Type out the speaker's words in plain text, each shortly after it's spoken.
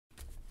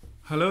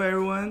Hello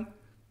everyone,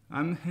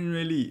 I'm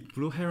Henry Lee,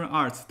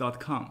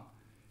 BlueHeronArts.com.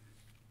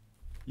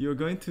 You're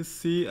going to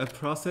see a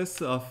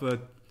process of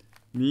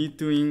me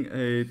doing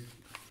a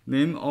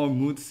name or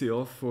mood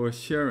seal for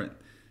Sharon.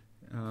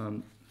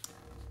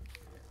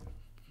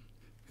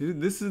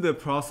 This is the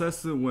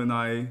process when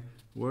I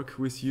work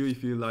with you.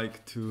 If you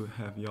like to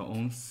have your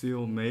own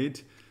seal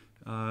made,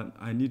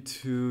 I need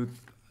to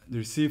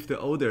receive the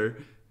order,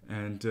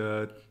 and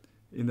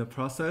in the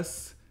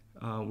process,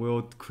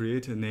 we'll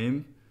create a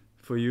name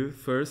for you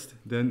first,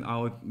 then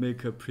I'll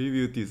make a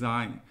preview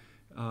design.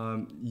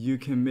 You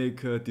can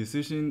make a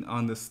decision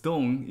on the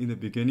stone in the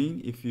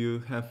beginning if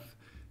you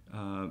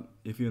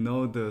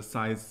know the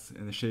size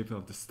and the shape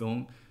of the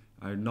stone.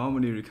 I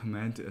normally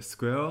recommend a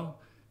square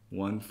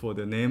one for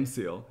the name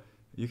seal.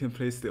 You can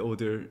place the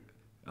order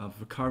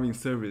of carving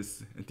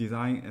service,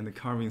 design and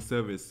carving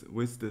service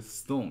with the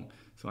stone.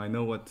 So I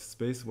know what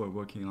space we're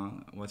working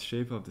on, what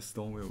shape of the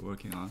stone we're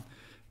working on.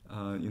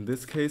 In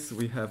this case,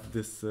 we have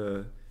this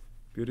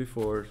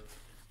beautiful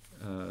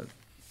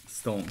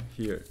stone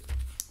here,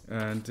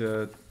 and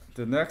the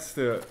next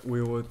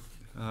we will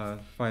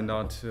find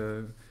out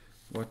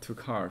what to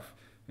carve.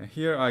 And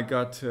here I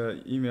got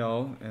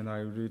email, and I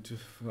read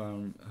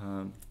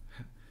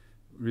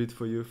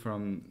for you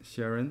from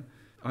Sharon.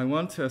 I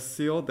want a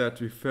seal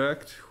that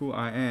reflects who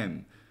I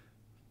am.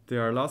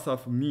 There are lots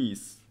of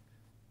me's,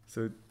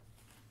 so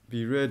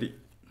be ready.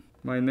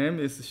 My name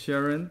is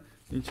Sharon.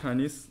 In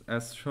Chinese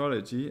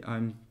astrology,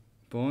 I'm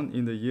born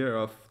in the year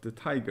of the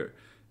tiger.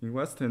 In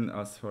Western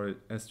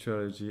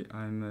astrology,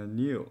 I'm a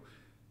Neo.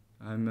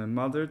 I'm a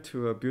mother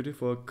to a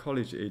beautiful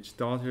college-age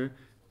daughter.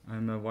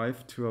 I'm a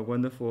wife to a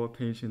wonderful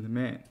patient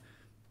man.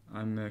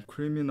 I'm a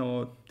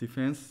criminal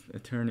defense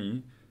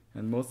attorney,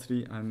 and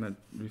mostly I'm a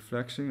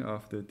reflection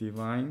of the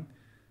divine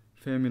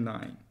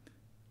feminine.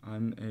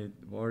 I'm a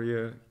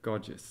warrior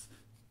goddess.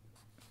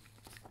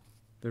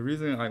 The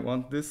reason I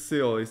want this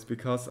seal is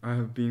because I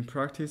have been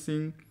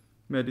practicing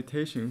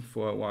meditation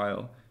for a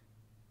while,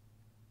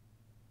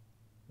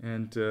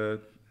 and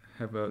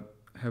have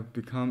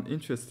become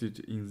interested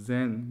in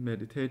Zen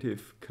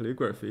meditative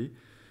calligraphy.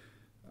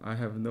 I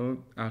have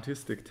no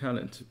artistic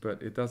talent,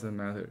 but it doesn't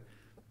matter.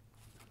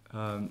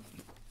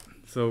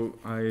 So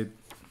I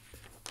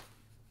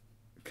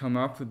come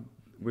up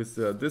with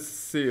this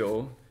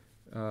seal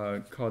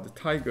called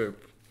Tiger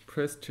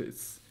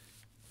Priestess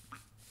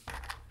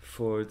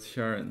for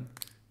Sharon.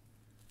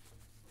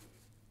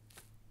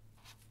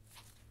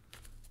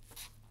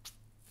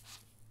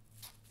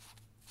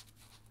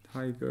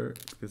 Tiger,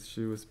 because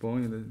she was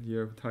born in the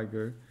year of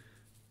tiger.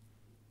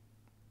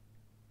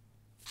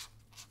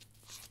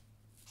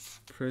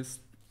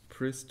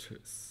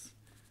 Priestess.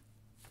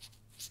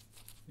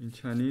 In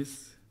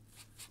Chinese,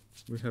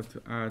 we have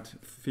to add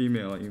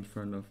female in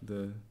front of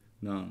the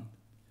noun.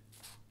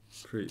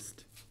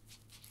 Priest.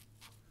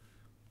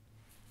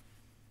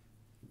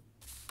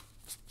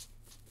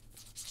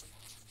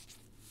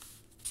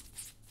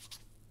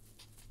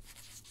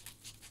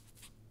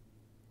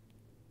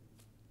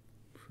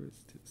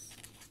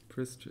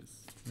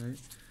 Priestess, right?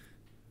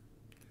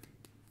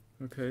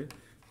 Okay,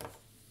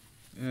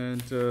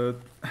 and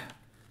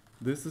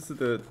this is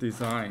the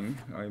design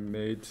I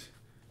made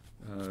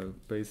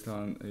based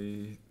on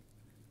a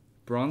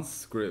bronze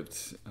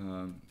script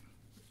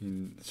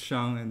in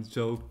Shang and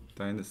Zhou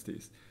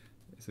dynasties.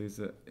 So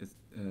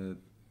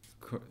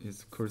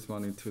it's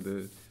corresponding to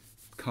the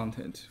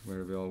content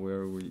very well,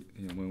 where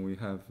when we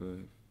have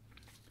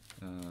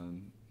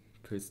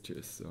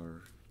priestess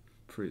or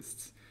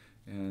priests,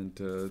 and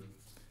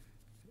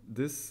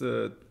this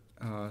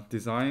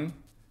design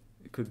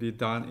could be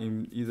done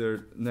in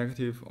either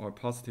negative or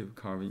positive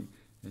carving,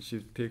 and she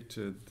picked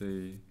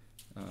the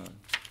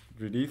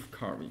relief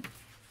carving.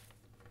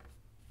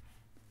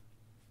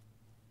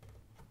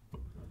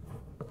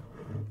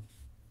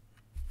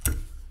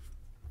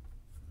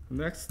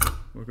 Next,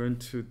 we're going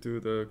to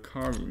do the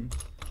carving,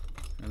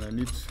 and I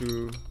need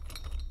to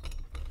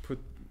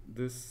put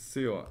this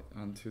seal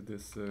onto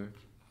this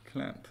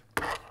clamp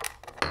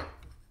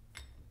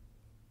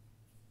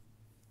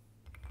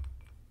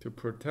to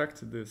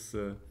protect this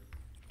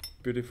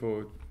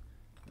beautiful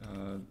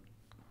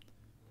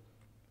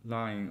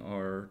line,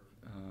 or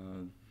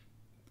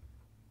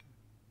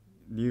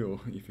Neo,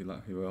 if you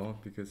will,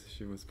 because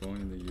she was born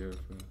in the year of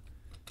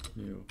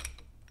Neo.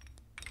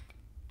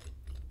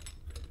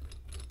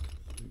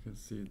 So you can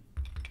see,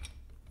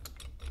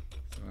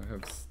 so I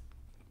have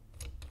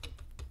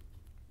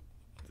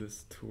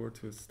this tool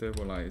to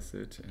stabilize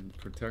it and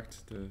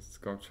protect the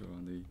sculpture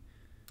on the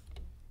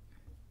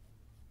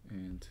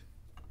end.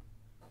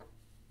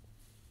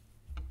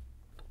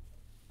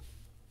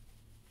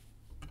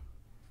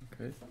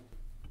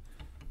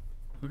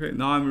 Okay,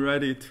 now I'm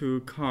ready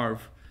to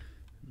carve.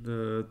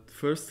 The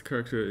first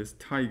character is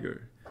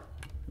tiger.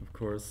 Of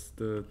course,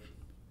 the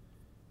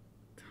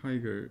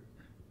tiger.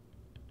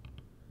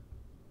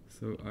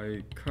 So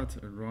I cut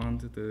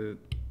around the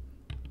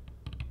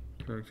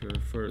character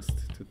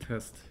first to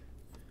test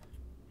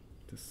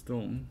the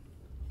stone.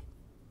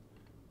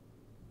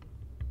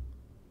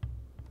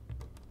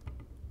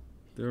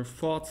 There are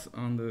faults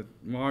on the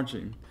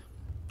margin.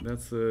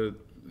 That's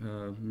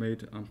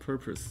made on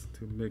purpose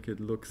to make it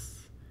look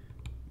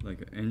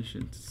like an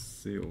ancient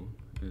seal,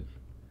 a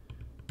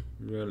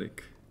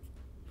relic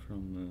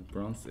from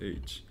Bronze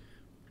Age.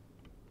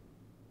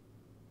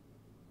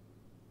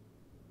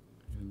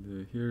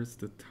 And here's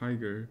the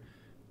tiger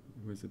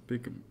with a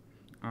big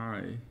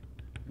eye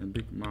and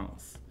big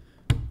mouth.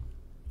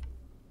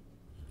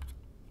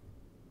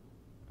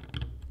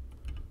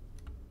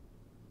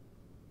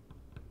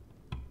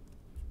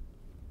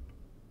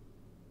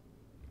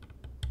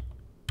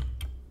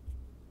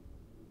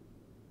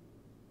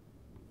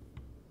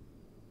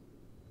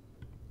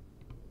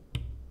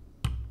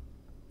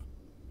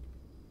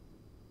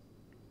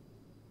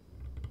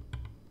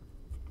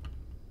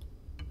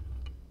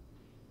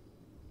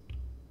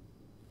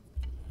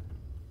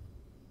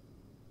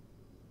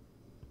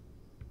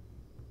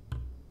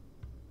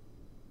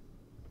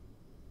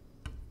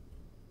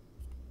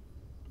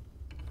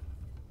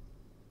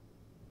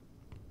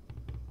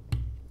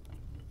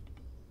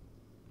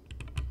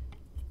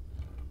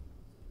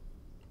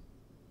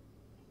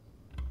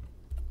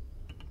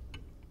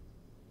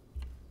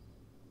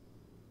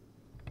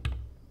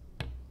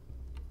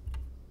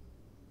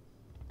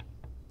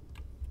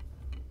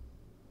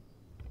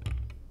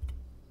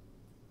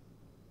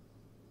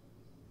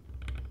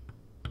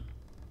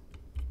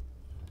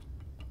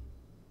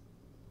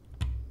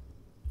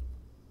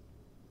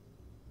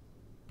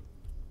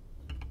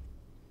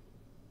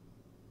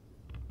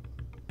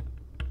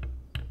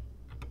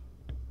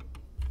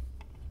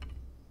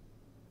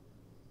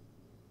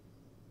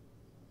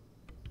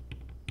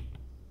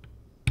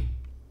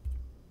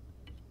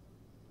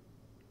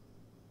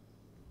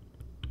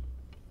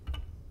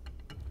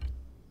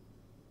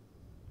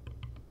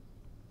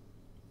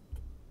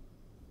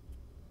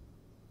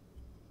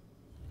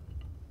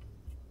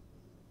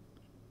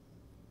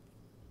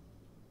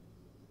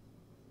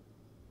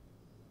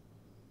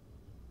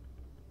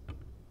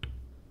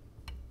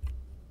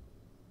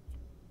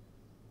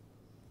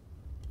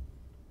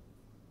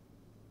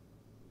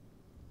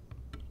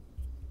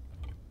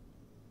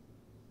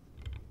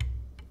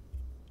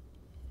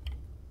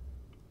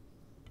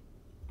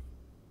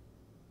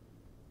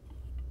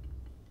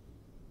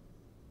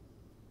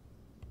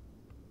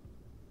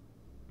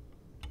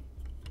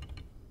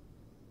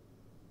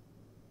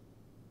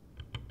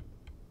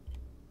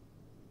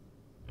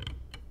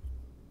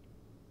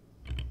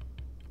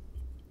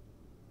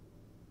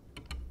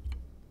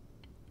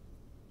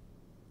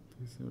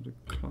 These are the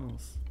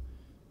claws.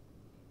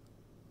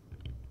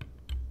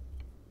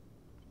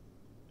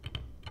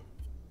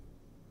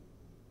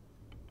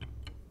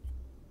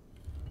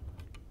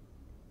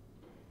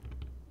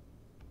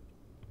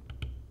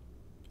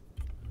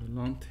 The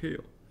long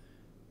tail.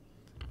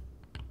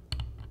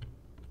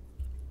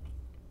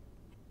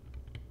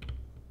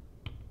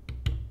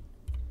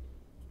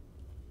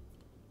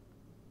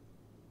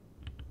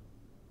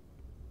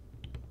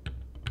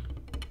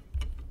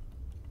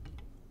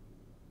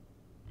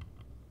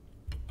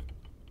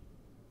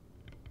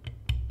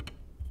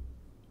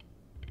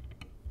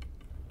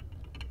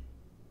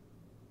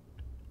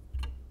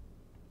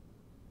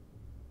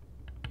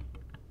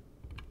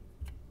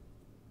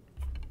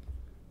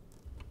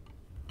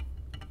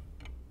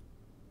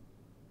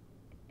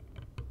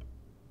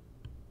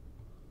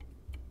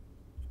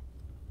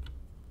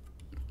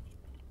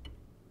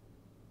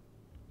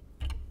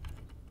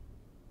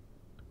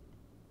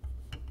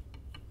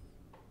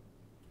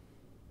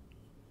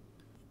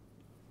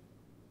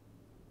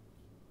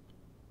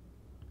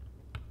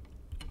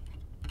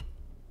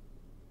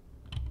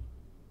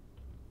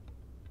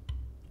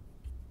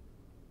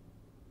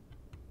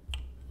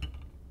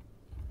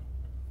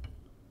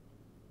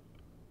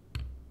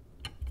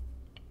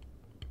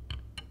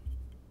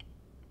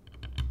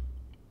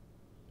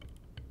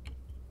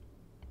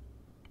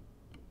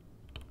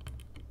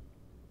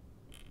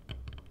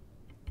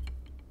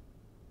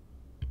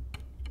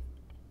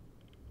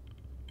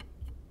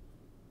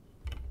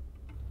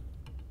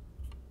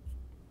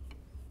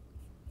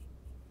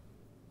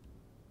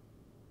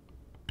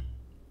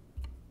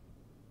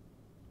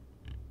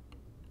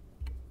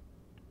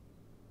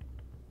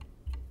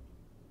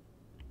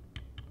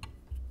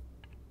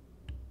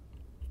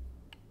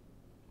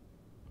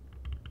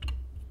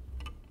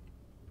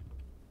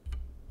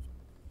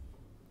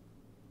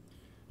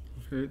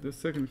 Okay, the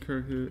second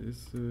character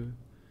is a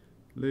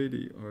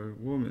lady or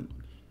woman.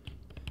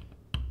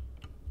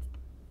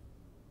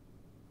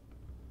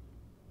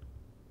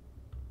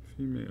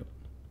 Female.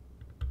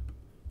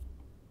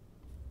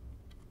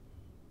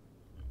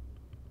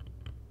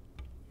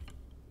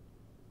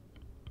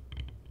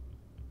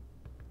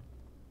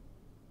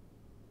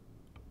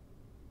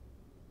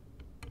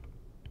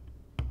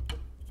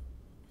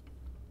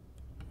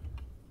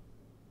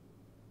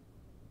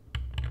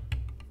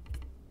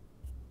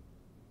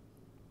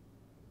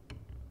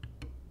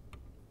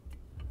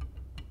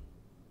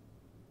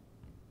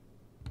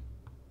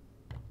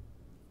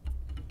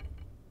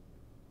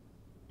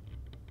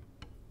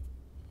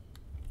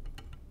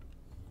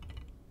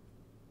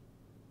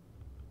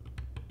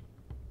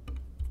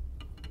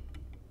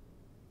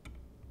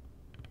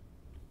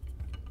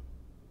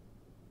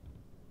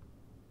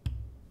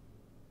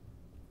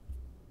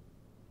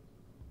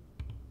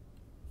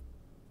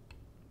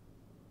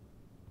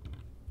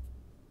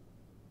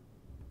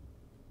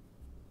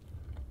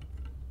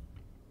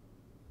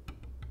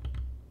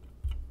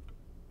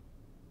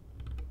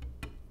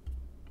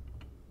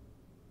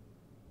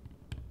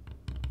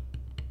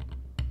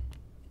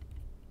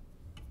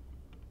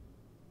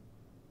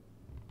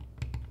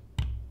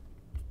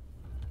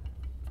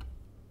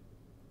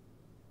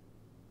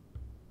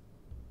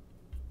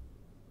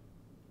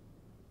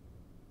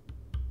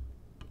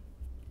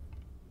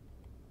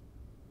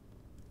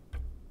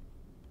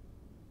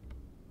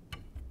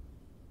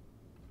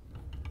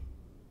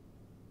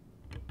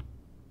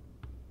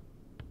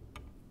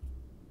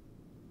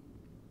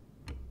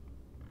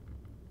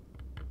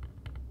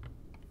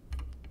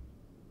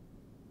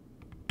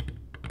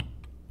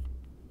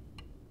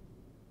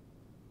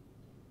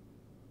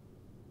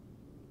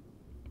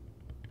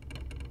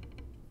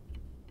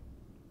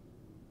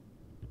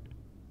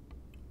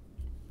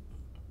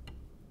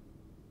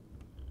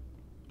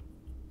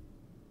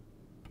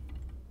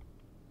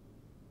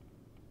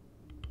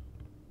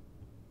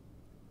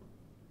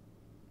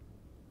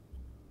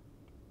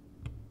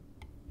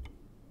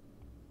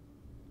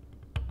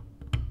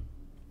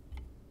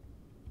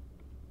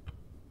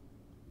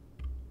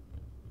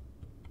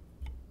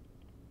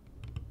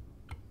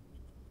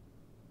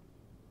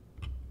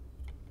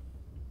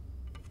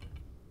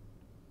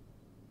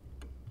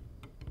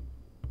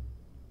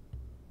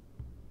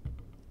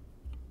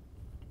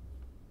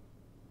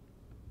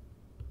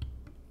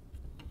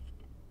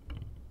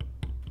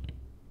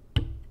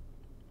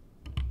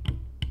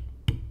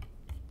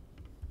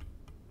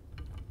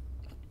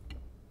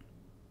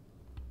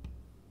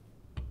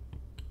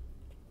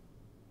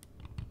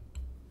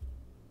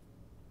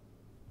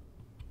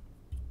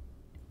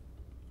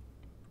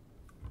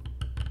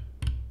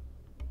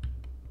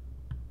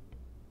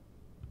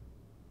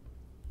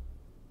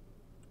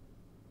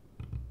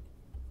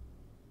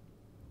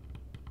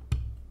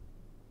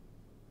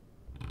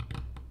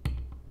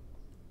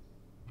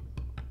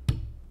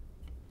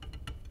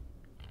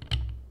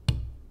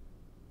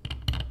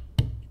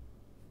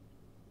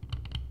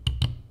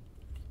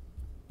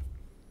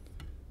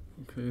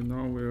 Okay,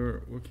 now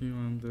we're working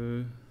on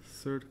the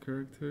third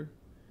character,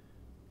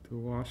 to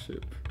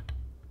worship.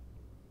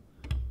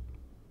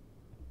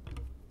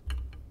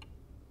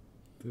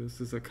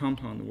 This is a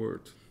compound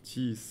word,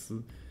 祭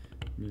司,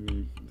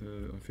 meaning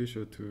the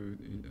official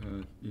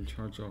in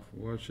charge of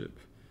worship,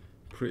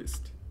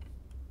 priest.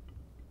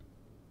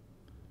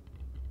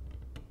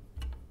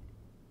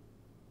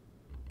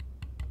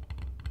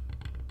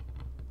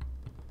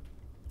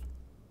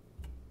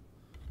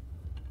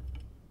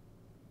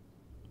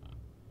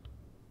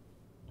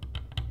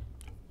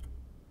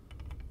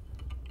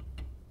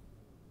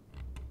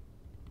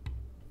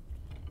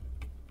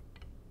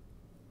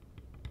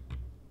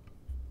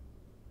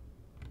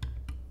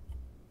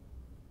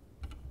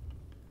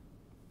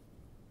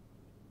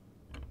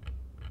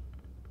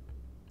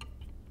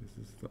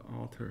 This is the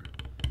altar.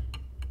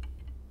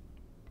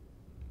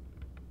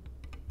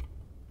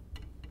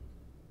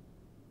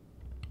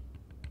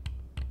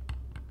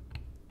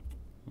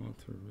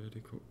 Altar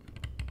radical.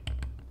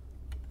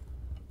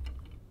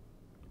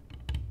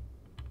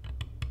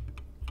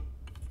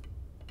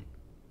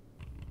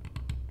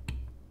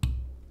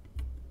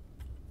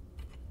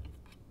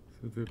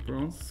 So the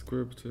bronze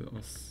script,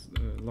 or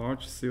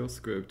large seal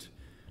script,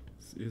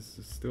 is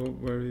still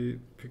very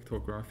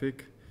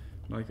pictographic,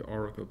 like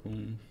Oracle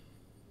bone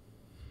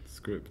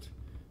script.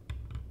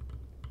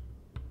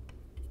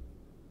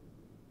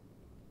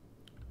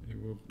 It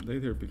will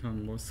later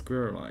become more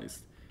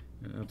squareized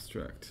and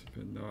abstract,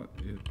 but not,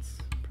 it's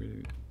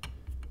pretty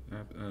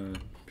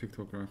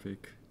pictographic.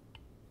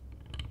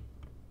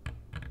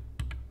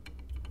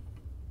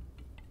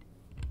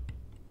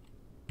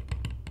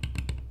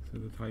 So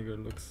the tiger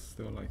looks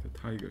still like a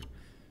tiger.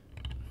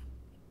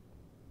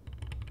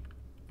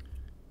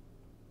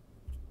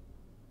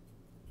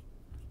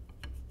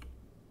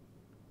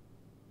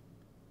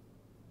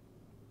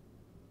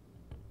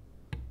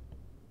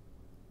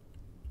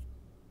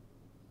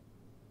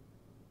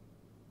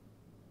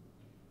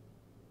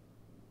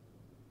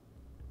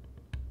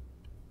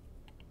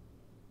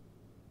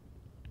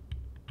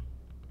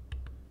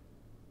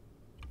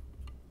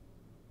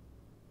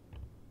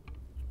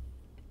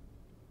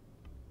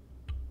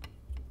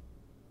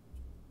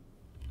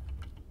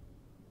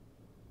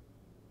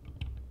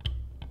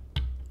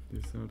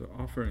 These are the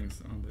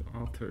offerings on the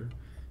altar,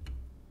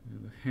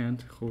 and the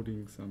hand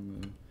holding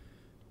some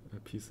a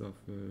piece of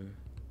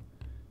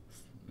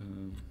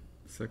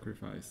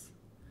sacrifice.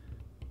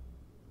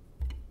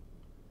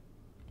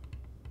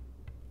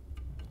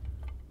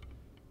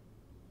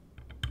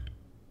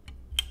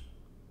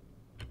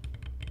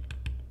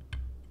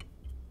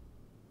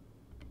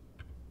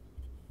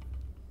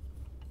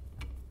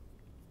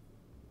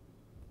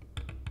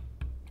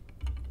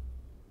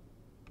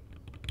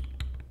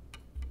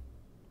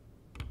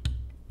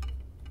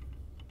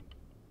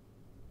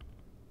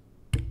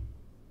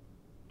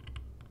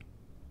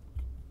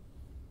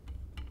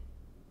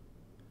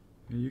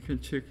 And you can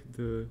check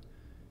the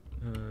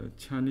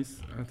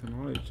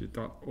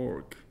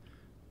ChineseEtymology.org.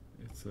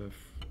 It's a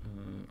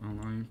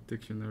online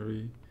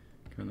dictionary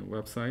kind of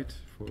website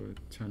for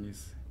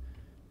Chinese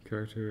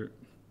character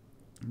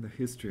and the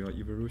history or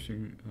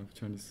evolution of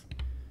Chinese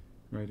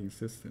writing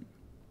system.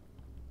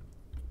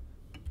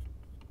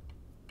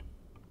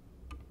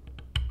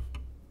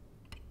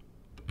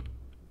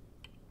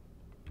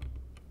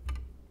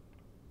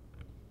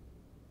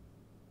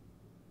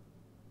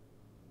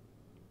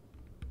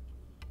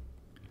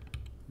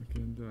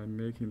 Again, I'm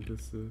making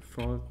this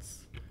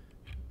faults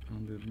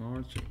on the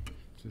margin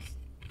just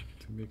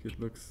to make it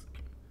looks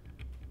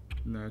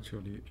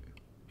naturally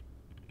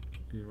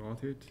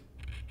eroded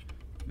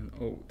and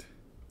old.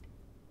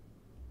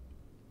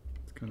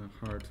 It's kind of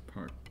hard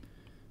part.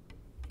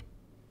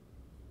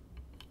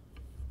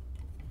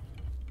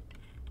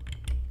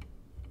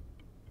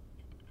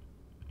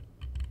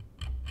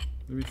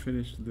 Let me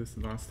finish this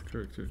last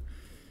character.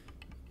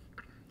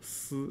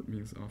 Si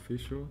means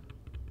official.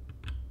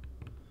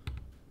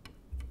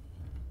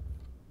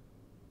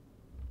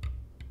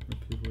 The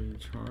people in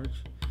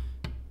charge.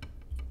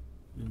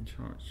 In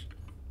charge.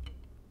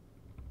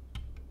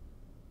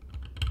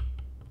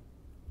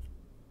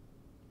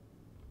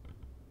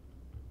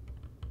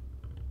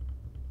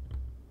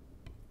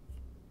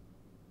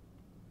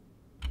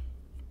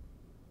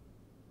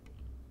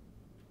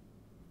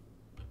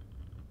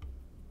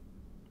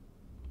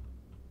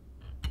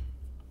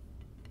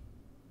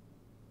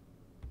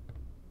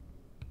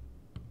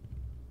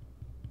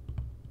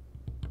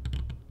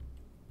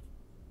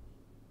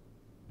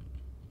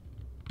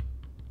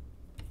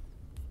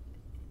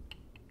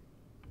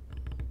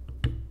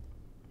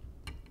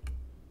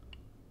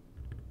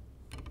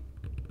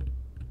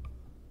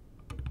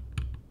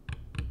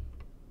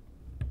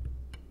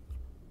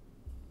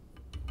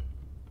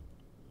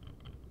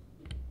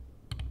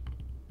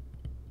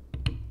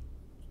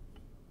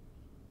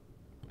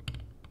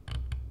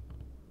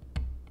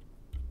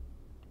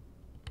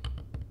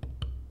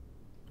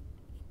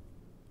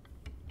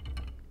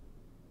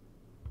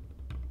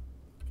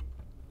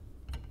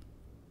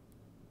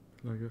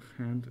 Like a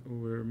hand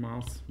over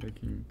mouse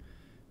making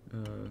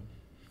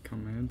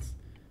commands,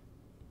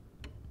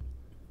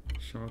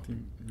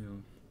 shouting,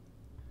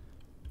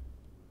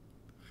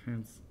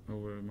 hands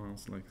over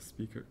mouse like a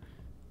speaker.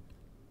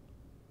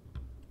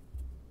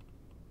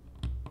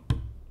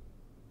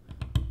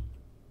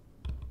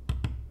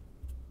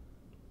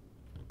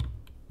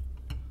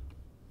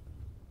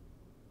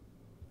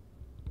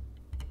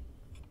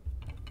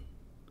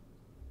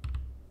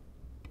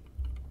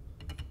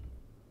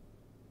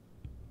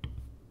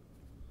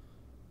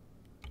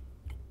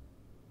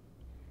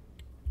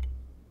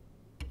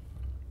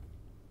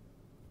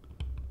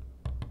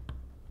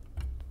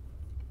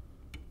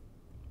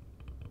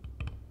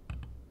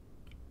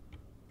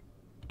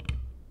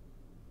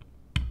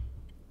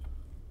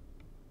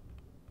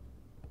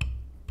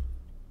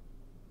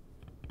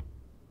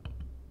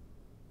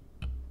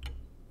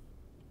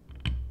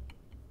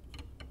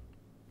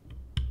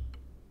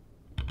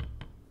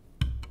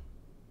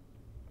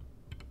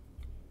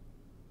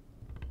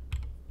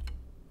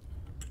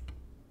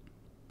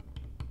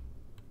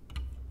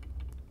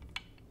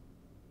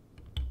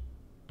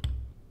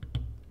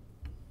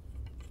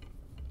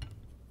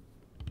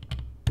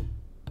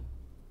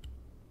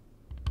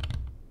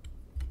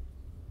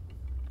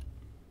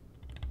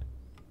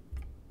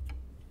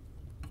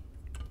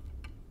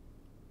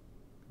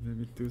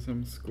 Maybe do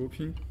some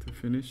scoping to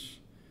finish.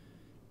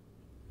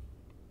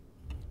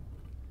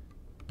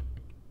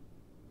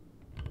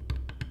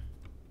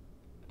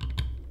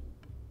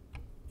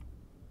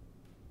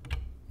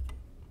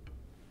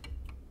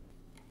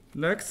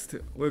 Next,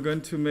 we're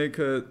going to make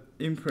an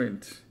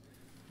imprint.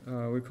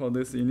 We call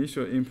this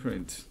initial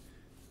imprint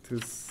to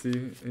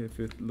see if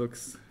it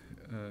looks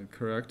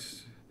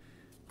correct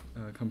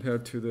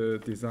compared to the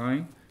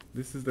design.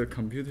 This is the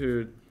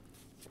computer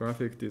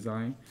graphic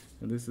design,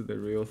 and this is the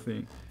real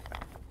thing.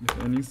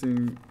 If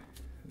anything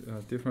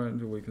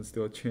different, we can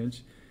still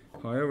change.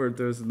 However,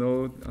 there's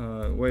no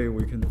way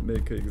we can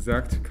make an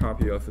exact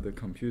copy of the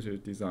computer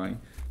design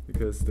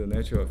because the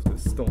nature of the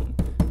stone.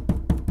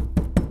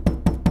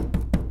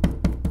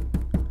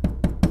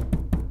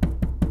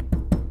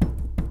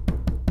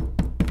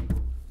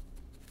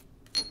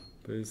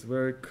 But it's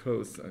very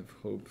close, I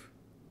hope.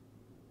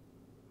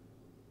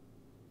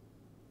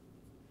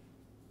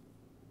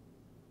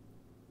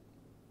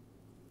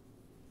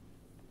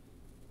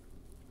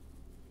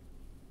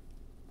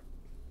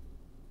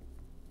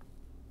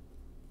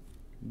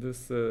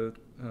 This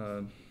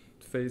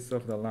face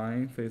of the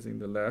line facing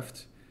the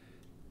left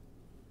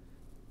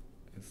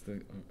is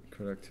the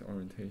correct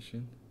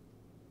orientation.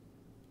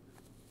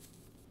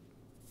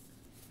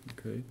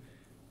 Okay,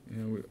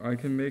 and I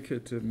can make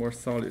it more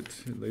solid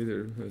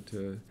later, but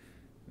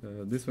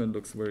this one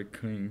looks very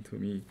clean to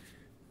me.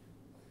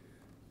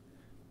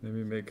 Let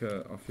me make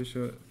an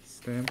official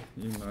stamp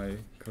in my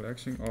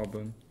collection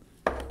album.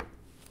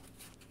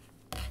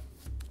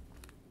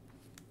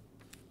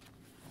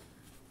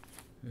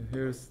 And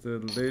here's the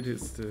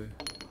latest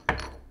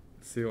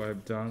seal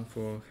I've done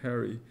for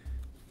Harry.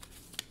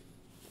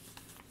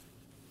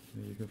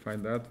 And you can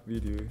find that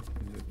video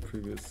in the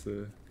previous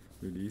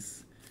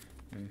release.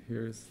 And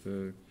here's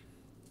the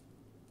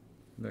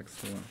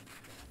next one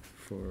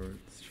for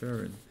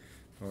Sharon,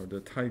 or the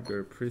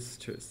Tiger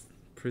Priestess.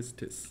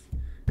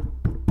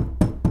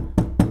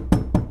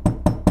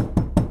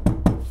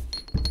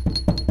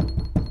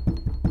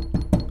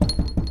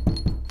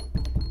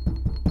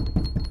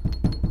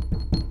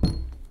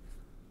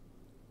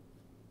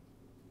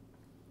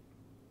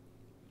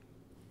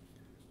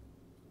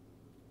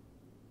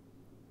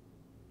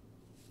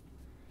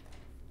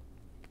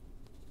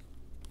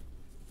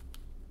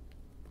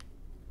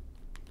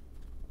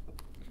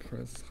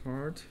 Press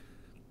hard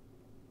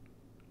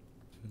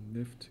and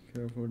lift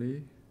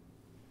carefully.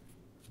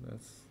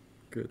 That's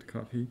good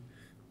copy.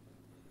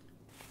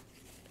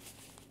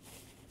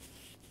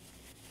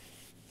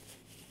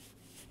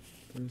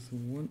 There's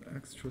one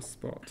extra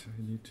spot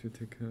I need to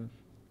take a.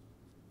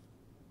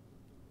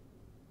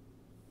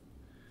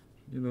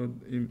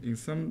 In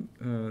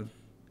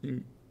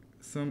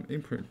some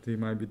imprint they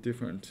might be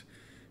different,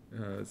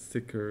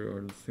 thicker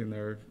or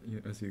thinner,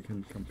 as you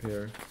can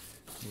compare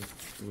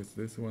with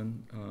this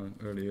one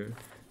earlier.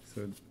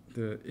 So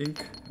the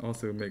ink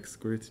also makes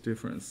great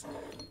difference.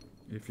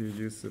 If you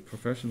use a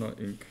professional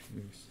ink,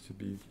 it should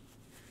be,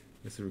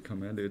 it's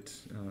recommended,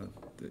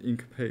 the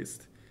ink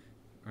paste.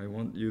 I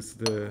won't use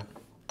the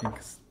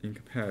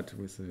ink pad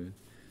with a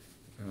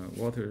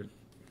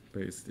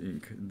water-based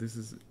ink. This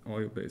is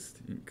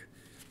oil-based ink.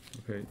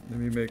 Okay, let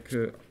me make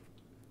a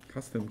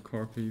custom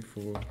copy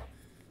for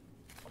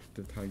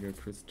the Tiger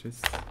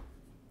Priestess.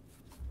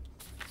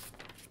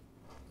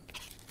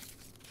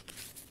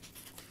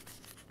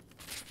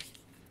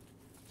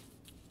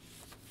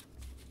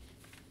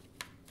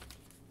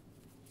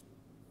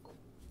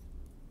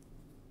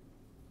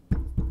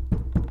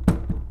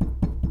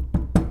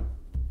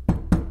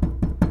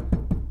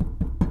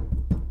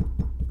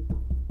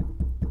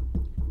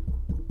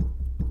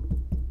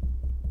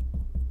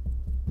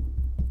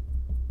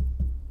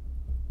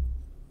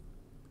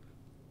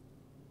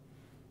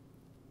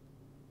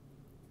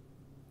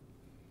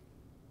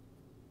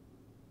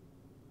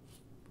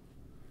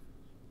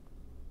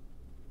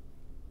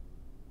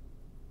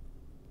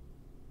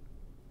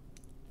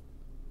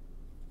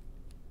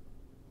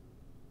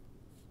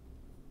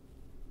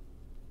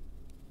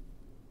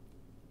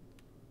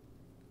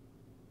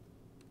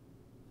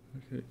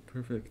 Okay,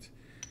 perfect.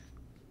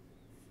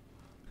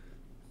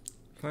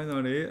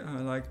 Finally,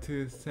 I'd like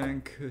to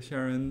thank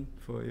Sharon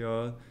for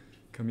your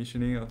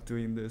commissioning of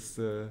doing this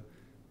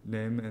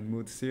name and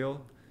mood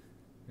seal.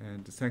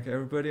 And thank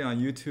everybody on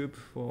YouTube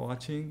for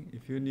watching.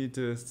 If you need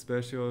a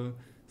special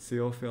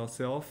seal for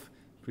yourself,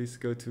 please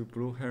go to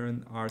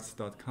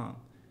blueheronarts.com.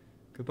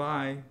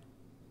 Goodbye.